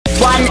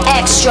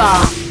Extra.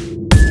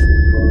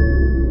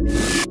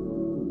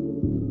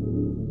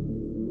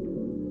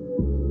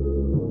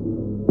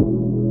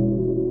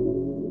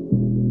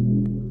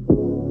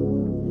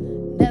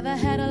 Never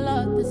had a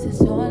lot, this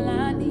is all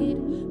I need.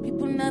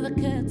 People never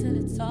care till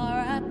it's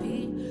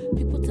R.I.P.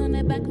 People turn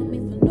their back on me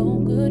for no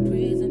good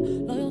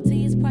reason.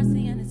 Loyalty is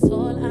pricey and it's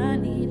all I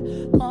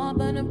need. Can't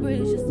burn a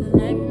bridge just to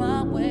lend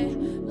my way.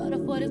 Lot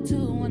of 42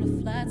 on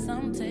the flats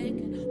I'm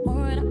taking.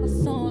 Pouring out my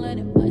soul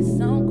and it might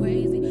sound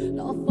crazy.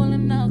 Lot of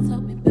falling out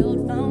help me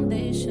build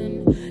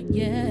foundation,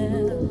 yeah.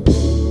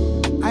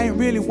 I ain't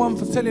really one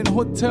for telling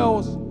hood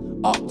tales.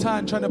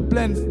 Uptown trying to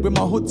blend with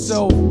my hood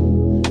self.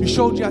 You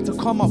showed you had to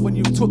come up when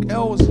you took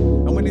L's.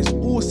 And when it's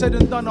all said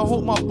and done, I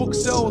hope my book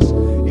sells.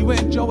 He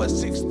went in jail at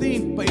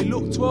 16, but he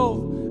looked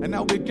 12. And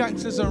now we're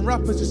gangsters and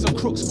rappers, it's a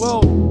crook's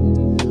world.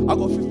 I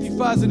got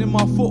 50,000 in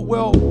my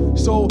footwell.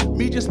 So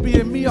me just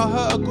being me, I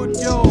hurt a good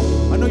girl.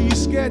 I know you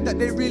scared that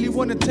they really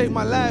want to take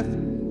my life.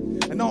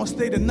 And I'll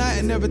stay the night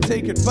and never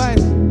take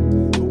advice.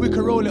 But we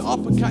can roll it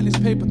up and count this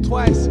paper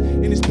twice.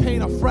 In this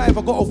pain I thrive,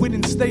 I got a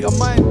winning state of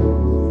mind.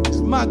 It's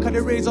mad how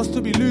they raised us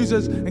to be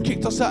losers and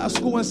kicked us out of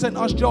school and sent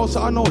us jail,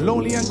 so I know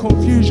lonely and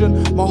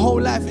confusion. My whole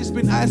life it's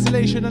been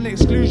isolation and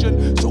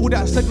exclusion. So all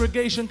that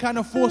segregation kind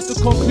of forced the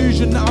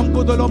conclusion that I'm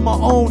good all on my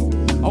own.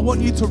 I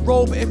want you to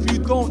roll, but if you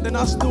don't, then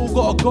I still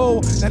gotta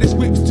go. Now this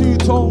whip's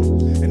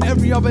two-tone, and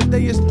every other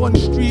day it's one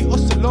street,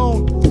 us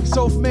alone.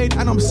 Self-made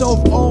and I'm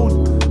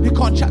self-owned. You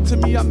can't chat to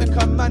me, I make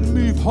a man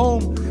move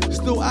home.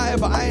 Still out,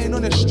 but I ain't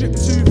on a strip,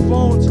 2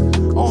 phones.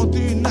 I don't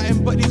do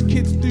nothing but these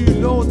kids do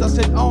loads. I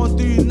said I don't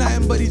do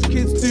nothing but these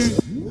kids do.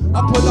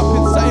 I pull up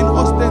in something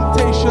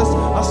ostentatious.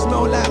 I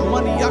smell like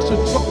money, I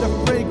should drop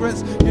the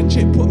fragrance. Your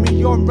chick put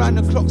me on round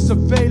the clock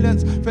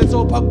surveillance. Feds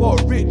hope I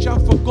got rich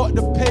and forgot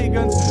the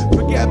pagans.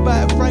 Forget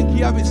about it,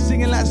 Frankie, I've been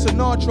singing like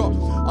Sinatra.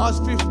 I was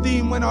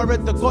 15 when I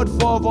read The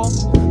Godfather.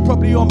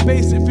 Probably on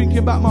basic thinking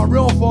about my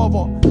real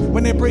father.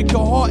 When they break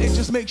your heart, it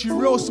just makes you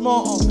real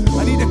smarter.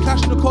 I need a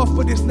Kalashnikov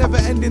for this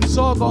never-ending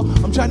saga.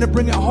 I'm trying to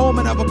bring it home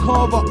and have a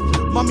carver.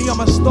 Mummy, I'm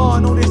a star, I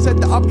know they said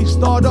that I'd be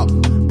starred up.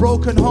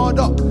 Broken hard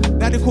up,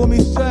 now they call me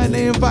sir and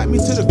they invite me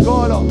to the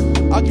gala.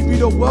 I'll give you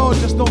the world,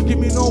 just don't give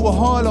me no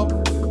wahala.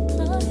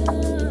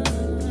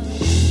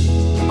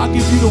 I'll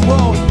give you the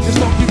world, just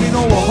don't give me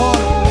no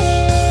wahala.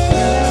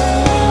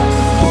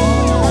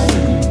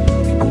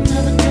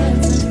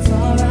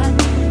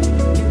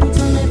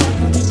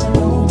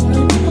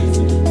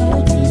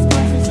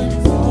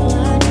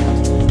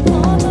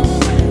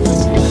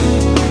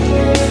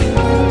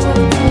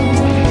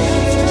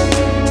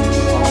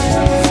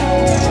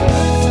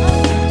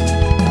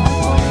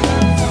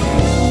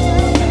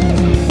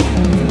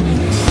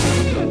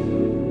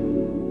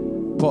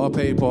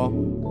 Paper,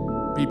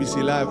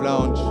 BBC Live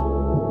Lounge,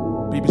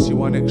 BBC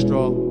One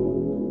Extra.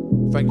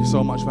 Thank you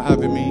so much for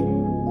having me.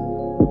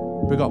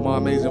 Big up my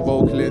amazing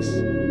vocalists,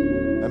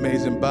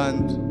 amazing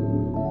band.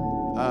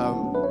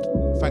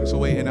 Thanks for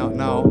waiting out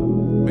now.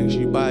 Make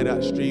sure you buy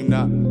that, stream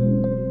that,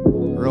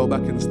 roll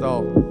back in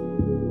style.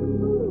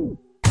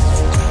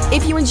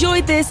 If you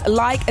enjoyed this,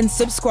 like and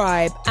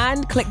subscribe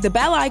and click the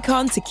bell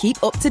icon to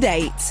keep up to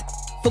date.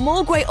 For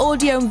more great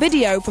audio and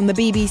video from the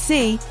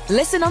BBC,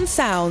 listen on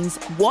Sounds,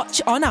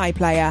 watch on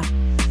iPlayer.